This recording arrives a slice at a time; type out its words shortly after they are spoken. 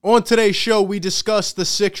On today's show, we discussed the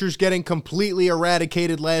Sixers getting completely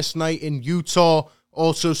eradicated last night in Utah.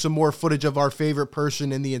 Also, some more footage of our favorite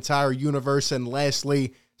person in the entire universe. And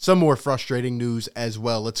lastly, some more frustrating news as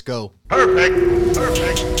well. Let's go. Perfect.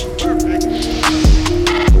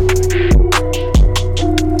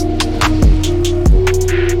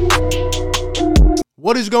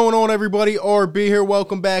 What is going on, everybody? RB here.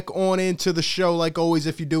 Welcome back on into the show. Like always,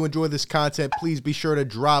 if you do enjoy this content, please be sure to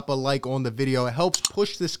drop a like on the video. It helps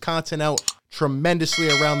push this content out tremendously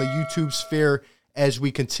around the YouTube sphere as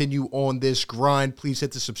we continue on this grind. Please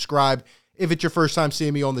hit the subscribe if it's your first time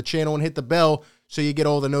seeing me on the channel, and hit the bell so you get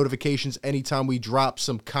all the notifications anytime we drop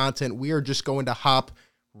some content. We are just going to hop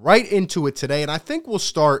right into it today, and I think we'll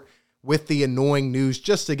start with the annoying news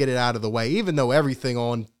just to get it out of the way, even though everything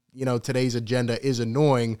on today's agenda is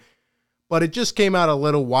annoying. But it just came out a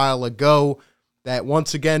little while ago that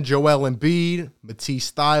once again, Joel Embiid,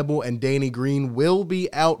 Matisse Thybulle, and Danny Green will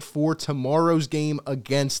be out for tomorrow's game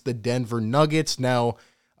against the Denver Nuggets. Now,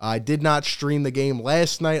 I did not stream the game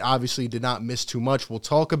last night. Obviously, did not miss too much. We'll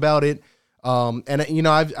talk about it.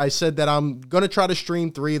 I said that I'm going to try to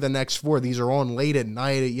stream 3 of the next 4. These are on late at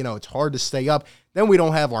night. It's hard to stay up. Then we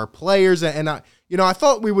don't have our players. And I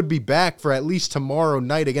thought we would be back for at least tomorrow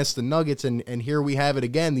night against the Nuggets. And here we have it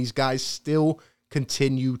again. These guys still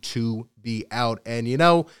continue to be out. And,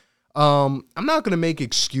 I'm not going to make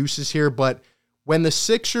excuses here, but when the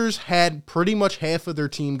Sixers had pretty much half of their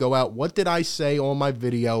team go out, what did I say on my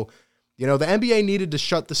video? The NBA needed to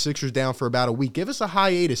shut the Sixers down for about a week. Give us a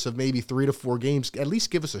hiatus of maybe 3 to 4 games. At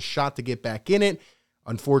least give us a shot to get back in it.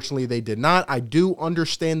 Unfortunately, they did not. I do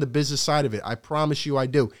understand the business side of it. I promise you I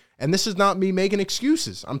do. And this is not me making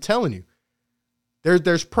excuses. I'm telling you.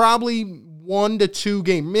 There's probably 1 to 2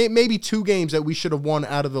 games, maybe 2 games that we should have won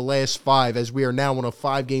out of the last 5, as we are now on a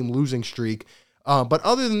 5-game losing streak. But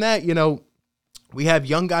other than that, we have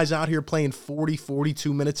young guys out here playing 40,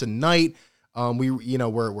 42 minutes a night.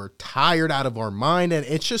 We're tired out of our mind, and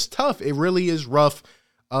it's just tough. It really is rough.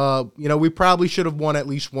 We probably should have won at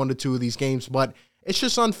least 1 to 2 of these games, but it's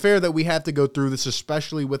just unfair that we have to go through this,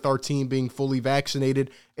 especially with our team being fully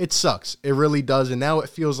vaccinated. It sucks. It really does. And now it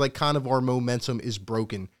feels like kind of our momentum is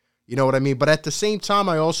broken. You know what I mean? But at the same time,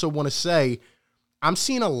 I also want to say I'm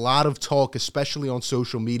seeing a lot of talk, especially on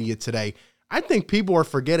social media today. I think people are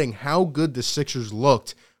forgetting how good the Sixers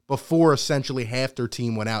looked before essentially half their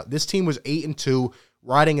team went out. This team was 8-2,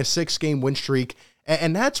 riding a 6-game win streak,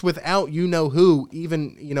 and that's without who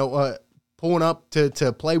even pulling up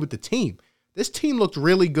to play with the team. This team looked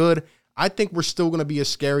really good. I think we're still going to be a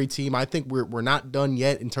scary team. I think we're not done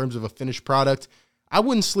yet in terms of a finished product. I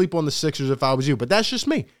wouldn't sleep on the Sixers if I was you, but that's just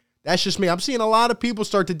me. I'm seeing a lot of people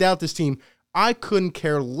start to doubt this team. I couldn't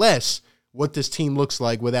care less what this team looks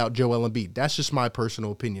like without Joel Embiid. That's just my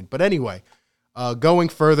personal opinion. But anyway, going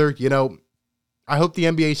further, I hope the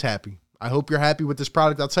NBA's happy. I hope you're happy with this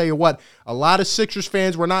product. I'll tell you what, a lot of Sixers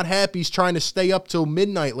fans were not happy trying to stay up till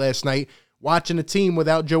midnight last night watching a team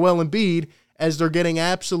without Joel Embiid as they're getting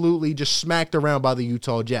absolutely just smacked around by the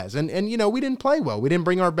Utah Jazz. And we didn't play well. We didn't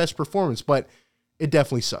bring our best performance, but it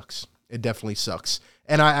definitely sucks. It definitely sucks.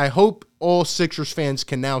 And I hope all Sixers fans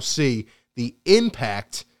can now see the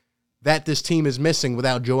impact that this team is missing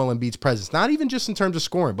without Joel Embiid's presence. Not even just in terms of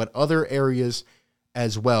scoring, but other areas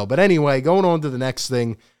as well. But anyway, going on to the next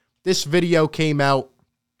thing. This video came out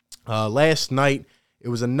last night. It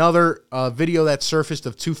was another video that surfaced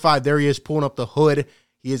of 2-5. There he is pulling up the hood.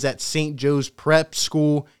 He is at St. Joe's Prep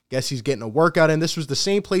School. Guess he's getting a workout in. This was the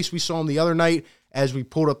same place we saw him the other night as we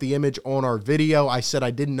pulled up the image on our video. I said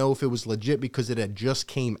I didn't know if it was legit because it had just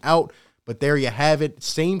came out. But there you have it.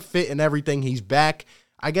 Same fit and everything. He's back.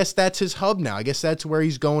 I guess that's his hub now. I guess that's where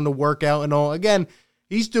he's going to work out and all. Again,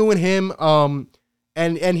 he's doing him.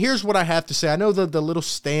 And here's what I have to say. I know the little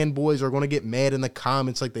Stan boys are going to get mad in the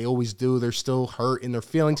comments like they always do. They're still hurt in their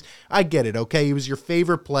feelings. I get it, okay? He was your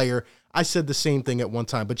favorite player. I said the same thing at one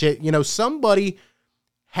time. But, somebody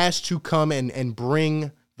has to come and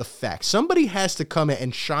bring the facts. Somebody has to come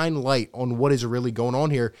and shine light on what is really going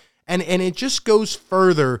on here. And it just goes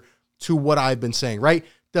further to what I've been saying, right?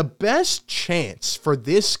 The best chance for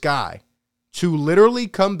this guy to literally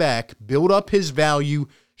come back, build up his value,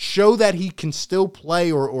 show that he can still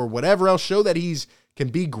play or whatever else, show that can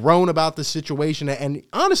be grown about the situation and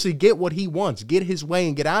honestly get what he wants, get his way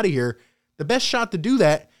and get out of here. The best shot to do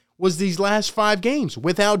that was these last 5 games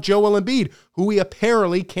without Joel Embiid, who he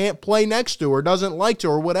apparently can't play next to or doesn't like to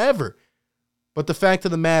or whatever. But the fact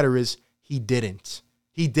of the matter is he didn't.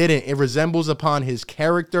 He didn't. It resembles upon his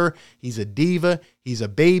character. He's a diva. He's a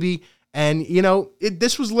baby. And,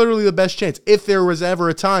 this was literally the best chance if there was ever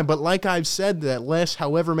a time. But like I've said that last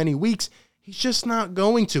however many weeks, He's just not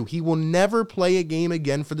going to. He will never play a game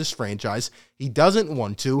again for this franchise. He doesn't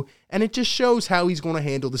want to, and it just shows how he's going to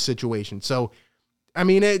handle the situation. So, I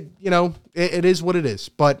mean, it is what it is,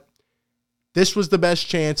 but this was the best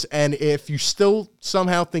chance, and if you still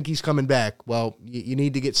somehow think he's coming back, well, you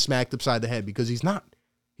need to get smacked upside the head because he's not.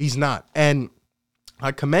 He's not. And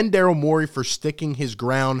I commend Daryl Morey for sticking his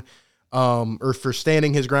ground, or for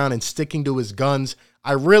standing his ground and sticking to his guns.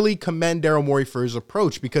 I really commend Daryl Morey for his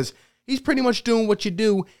approach because he's pretty much doing what you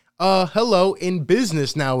do, in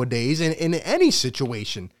business nowadays in any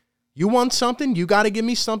situation. You want something, you got to give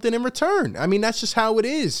me something in return. I mean, that's just how it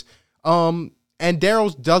is. And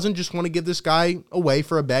Daryl doesn't just want to give this guy away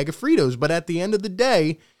for a bag of Fritos. But at the end of the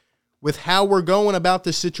day, with how we're going about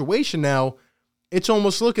this situation now, it's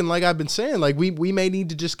almost looking like I've been saying, like we may need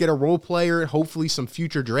to just get a role player, hopefully some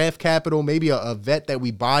future draft capital, maybe a vet that we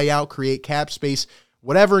buy out, create cap space,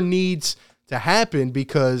 whatever needs to happen,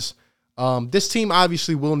 because this team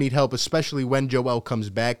obviously will need help, especially when Joel comes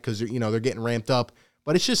back, because they're getting ramped up.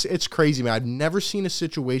 But it's crazy, man. I've never seen a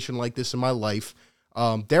situation like this in my life.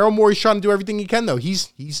 Daryl Morey's trying to do everything he can, though.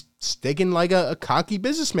 He's sticking like a cocky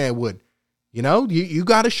businessman would. You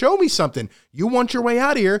got to show me something. You want your way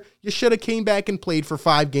out of here. You should have came back and played for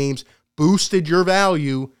 5 games, boosted your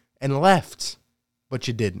value, and left. But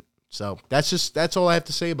you didn't. So that's all I have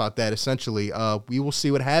to say about that, essentially. We will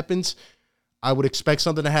see what happens. I would expect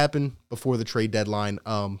something to happen before the trade deadline.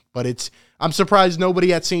 But I'm surprised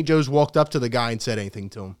nobody at St. Joe's walked up to the guy and said anything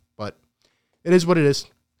to him. But it is what it is.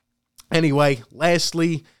 Anyway,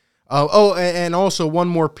 lastly, and also one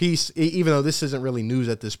more piece, even though this isn't really news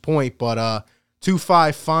at this point, but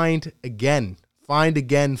 2-5 fined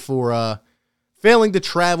again for failing to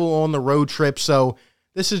travel on the road trip. So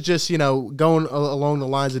this is just, going along the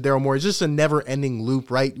lines of Daryl Morey. It's just a never-ending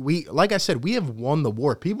loop, right? Like I said, we have won the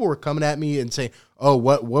war. People were coming at me and saying, oh,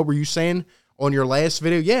 what were you saying on your last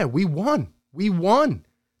video? Yeah, we won. We won.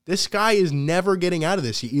 This guy is never getting out of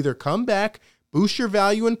this. You either come back, boost your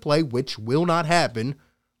value and play, which will not happen,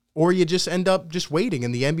 or you just end up just waiting,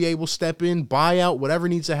 and the NBA will step in, buy out, whatever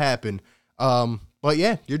needs to happen. But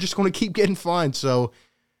yeah, you're just going to keep getting fined, so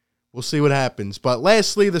we'll see what happens. But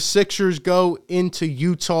lastly, the Sixers go into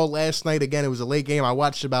Utah last night. Again, it was a late game. I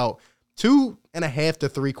watched about 2.5 to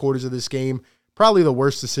 3 quarters of this game. Probably the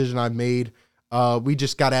worst decision I've made. We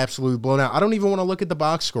just got absolutely blown out. I don't even want to look at the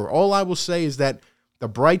box score. All I will say is that the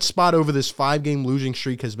bright spot over this 5-game losing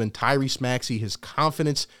streak has been Tyrese Maxey, his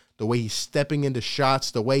confidence, the way he's stepping into shots,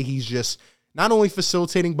 the way he's just not only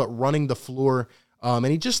facilitating but running the floor. And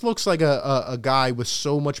he just looks like a guy with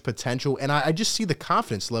so much potential. And I just see the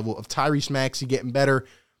confidence level of Tyrese Maxey getting better.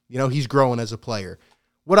 He's growing as a player.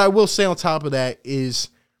 What I will say on top of that is,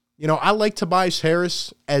 I like Tobias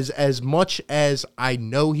Harris as much as I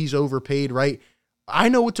know he's overpaid, right? I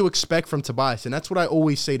know what to expect from Tobias, and that's what I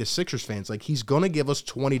always say to Sixers fans. Like, he's going to give us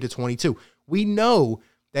 20 to 22. We know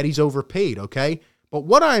that he's overpaid, okay? But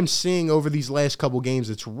what I'm seeing over these last couple games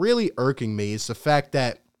that's really irking me is the fact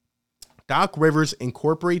that Doc Rivers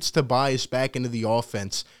incorporates Tobias back into the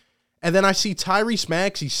offense, and then I see Tyrese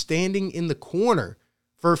Maxey standing in the corner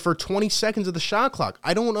for 20 seconds of the shot clock.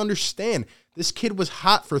 I don't understand. This kid was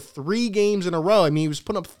hot for 3 games in a row. I mean, he was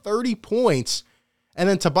putting up 30 points, and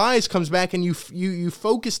then Tobias comes back, and you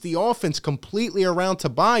focus the offense completely around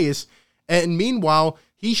Tobias, and meanwhile,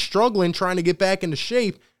 he's struggling trying to get back into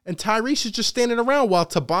shape, and Tyrese is just standing around while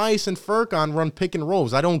Tobias and Furkan run pick and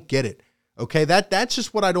rolls. I don't get it. Okay, that's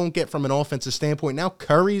just what I don't get from an offensive standpoint. Now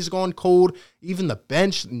Curry's gone cold. Even the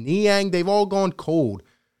bench, Niang, they've all gone cold.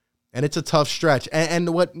 And it's a tough stretch.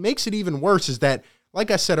 And what makes it even worse is that, like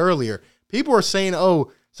I said earlier, people are saying,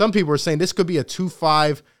 some people are saying this could be a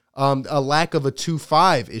 2-5, a lack of a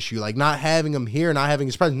 2-5 issue, like not having him here, not having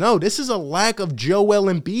his presence. No, this is a lack of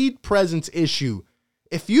Joel Embiid presence issue.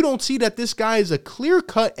 If you don't see that this guy is a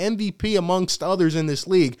clear-cut MVP amongst others in this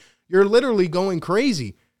league, you're literally going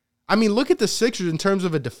crazy. I mean, look at the Sixers in terms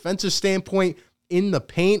of a defensive standpoint in the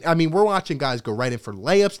paint. I mean, we're watching guys go right in for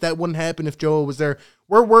layups. That wouldn't happen if Joel was there.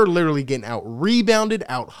 We're literally getting out-rebounded,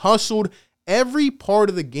 out-hustled. Every part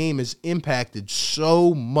of the game is impacted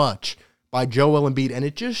so much by Joel Embiid, and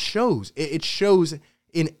it just shows. It shows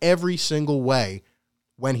in every single way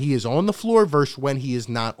when he is on the floor versus when he is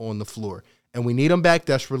not on the floor. And we need him back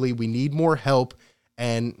desperately. We need more help.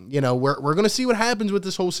 And, we're going to see what happens with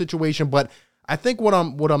this whole situation, but I think what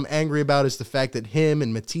I'm angry about is the fact that him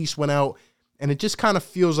and Matisse went out, and it just kind of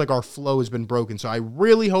feels like our flow has been broken. So I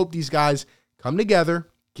really hope these guys come together,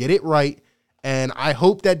 get it right, and I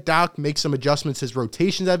hope that Doc makes some adjustments. His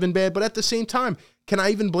rotations have been bad, but at the same time, can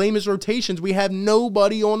I even blame his rotations? We have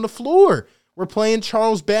nobody on the floor. We're playing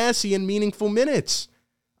Charles Bassey in meaningful minutes.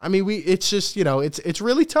 I mean, it's just, it's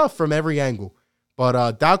really tough from every angle.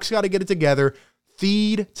 But Doc's got to get it together.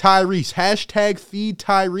 Feed Tyrese. Hashtag feed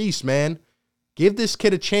Tyrese, man. Give this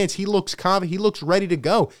kid a chance. He looks confident. He looks ready to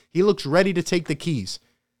go. He looks ready to take the keys.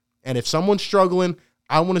 And if someone's struggling,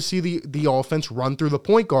 I want to see the offense run through the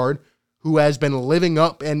point guard who has been living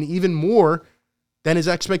up and even more than his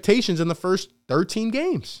expectations in the first 13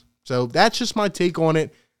 games. So that's just my take on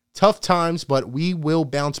it. Tough times, but we will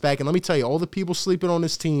bounce back. And let me tell you, all the people sleeping on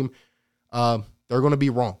this team, they're going to be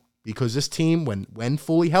wrong, because this team, when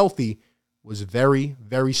fully healthy, was very,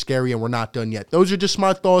 very scary, and we're not done yet. Those are just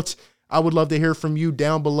my thoughts. I would love to hear from you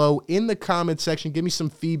down below in the comment section. Give me some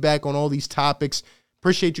feedback on all these topics.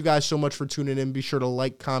 Appreciate you guys so much for tuning in. Be sure to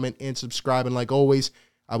like, comment, and subscribe. And like always,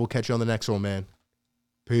 I will catch you on the next one, man.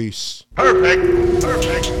 Peace. Perfect.